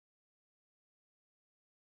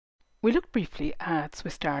We looked briefly at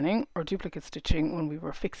Swiss darning or duplicate stitching when we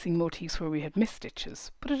were fixing motifs where we had missed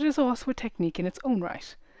stitches, but it is also a technique in its own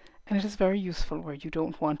right. And it is very useful where you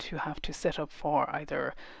don't want to have to set up for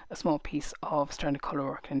either a small piece of stranded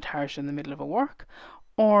colourwork and Intarsia in the middle of a work,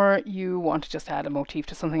 or you want to just add a motif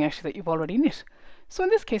to something actually that you've already knit. So in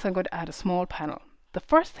this case I'm going to add a small panel. The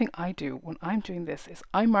first thing I do when I'm doing this is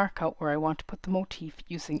I mark out where I want to put the motif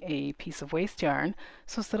using a piece of waste yarn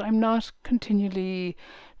so that I'm not continually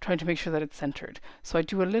trying to make sure that it's centered. So I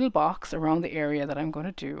do a little box around the area that I'm going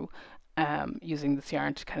to do using this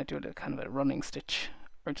yarn to kind of do a little kind of a running stitch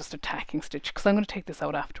or just a tacking stitch, because I'm going to take this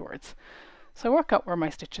out afterwards. So I work out where my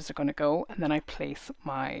stitches are going to go, and then I place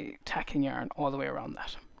my tacking yarn all the way around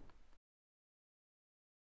that.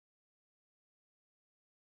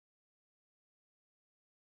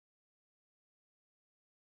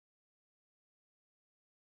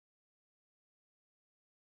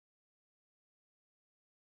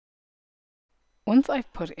 Once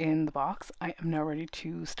I've put in the box, I am now ready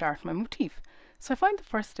to start my motif. So I find the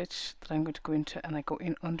first stitch that I'm going to go into, and I go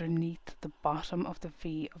in underneath the bottom of the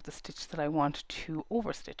V of the stitch that I want to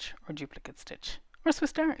overstitch or duplicate stitch or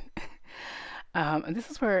Swiss darn. And this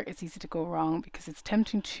is where it's easy to go wrong, because it's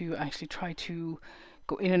tempting to actually try to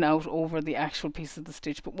go in and out over the actual piece of the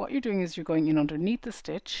stitch, but what you're doing is you're going in underneath the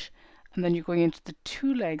stitch, and then you're going into the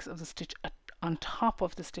two legs of the stitch on top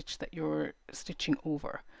of the stitch that you're stitching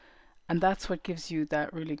over. And that's what gives you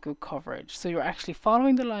that really good coverage. So you're actually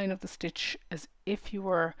following the line of the stitch as if you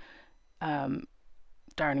were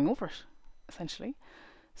darning over it, essentially.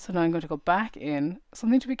 So now I'm going to go back in.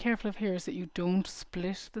 Something to be careful of here is that you don't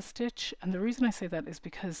split the stitch. And the reason I say that is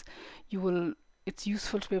because it's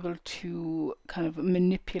useful to be able to kind of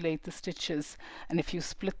manipulate the stitches. And if you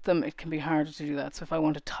split them, it can be harder to do that. So if I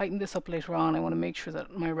want to tighten this up later on, I want to make sure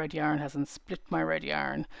that my red yarn hasn't split my red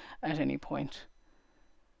yarn at any point.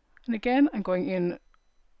 And again, I'm going in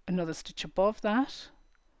another stitch above that.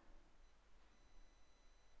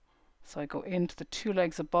 So I go into the two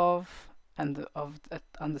legs above and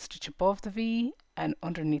on the stitch above the V and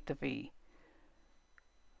underneath the V.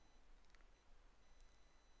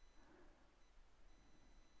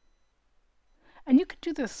 And you can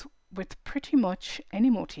do this with pretty much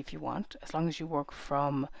any motif you want, as long as you work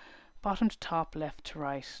from bottom to top, left to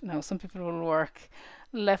right. Now some people will work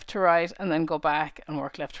left to right and then go back and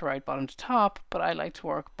work left to right, bottom to top, but I like to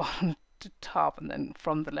work bottom to top and then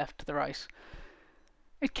from the left to the right.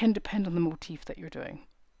 It can depend on the motif that you're doing.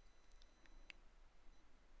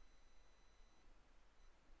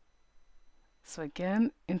 So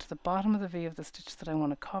again, into the bottom of the V of the stitch that I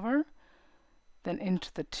want to cover, then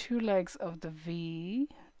into the two legs of the V.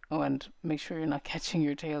 Oh, and make sure you're not catching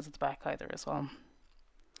your tails at the back either as well.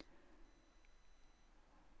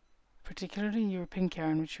 Particularly your pink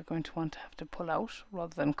yarn, which you're going to want to have to pull out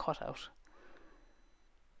rather than cut out,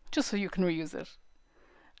 just so you can reuse it.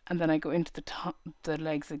 And then I go into the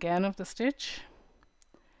legs again of the stitch,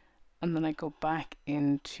 and then I go back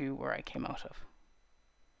into where I came out of.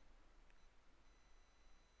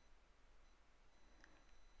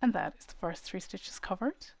 And that is the first 3 stitches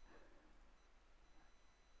covered.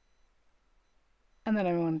 And then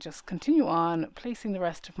I want to just continue on placing the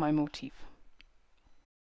rest of my motif.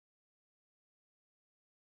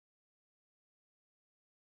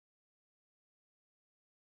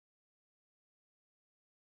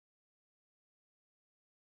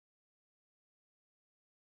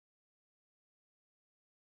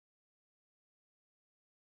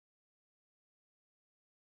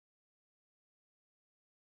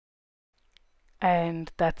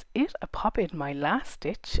 And that's it. I pop in my last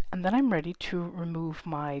stitch and then I'm ready to remove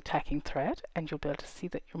my tacking thread, and you'll be able to see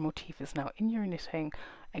that your motif is now in your knitting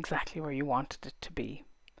exactly where you wanted it to be.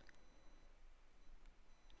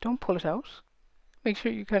 Don't pull it out. Make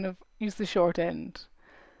sure you kind of use the short end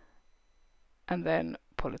and then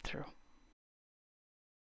pull it through.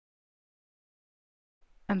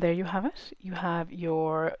 And there you have it. You have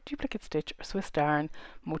your duplicate stitch or Swiss darn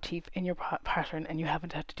motif in your pattern, and you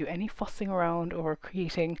haven't had to do any fussing around or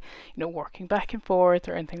creating, working back and forth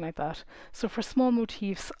or anything like that. So for small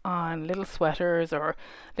motifs on little sweaters or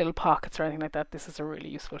little pockets or anything like that, this is a really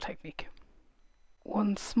useful technique.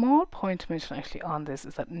 One small point to mention actually on this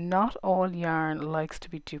is that not all yarn likes to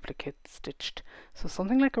be duplicate stitched. So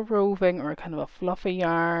something like a roving or a kind of a fluffy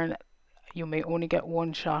yarn, you may only get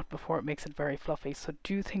one shot before it makes it very fluffy. So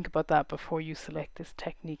do think about that before you select this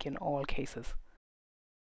technique in all cases.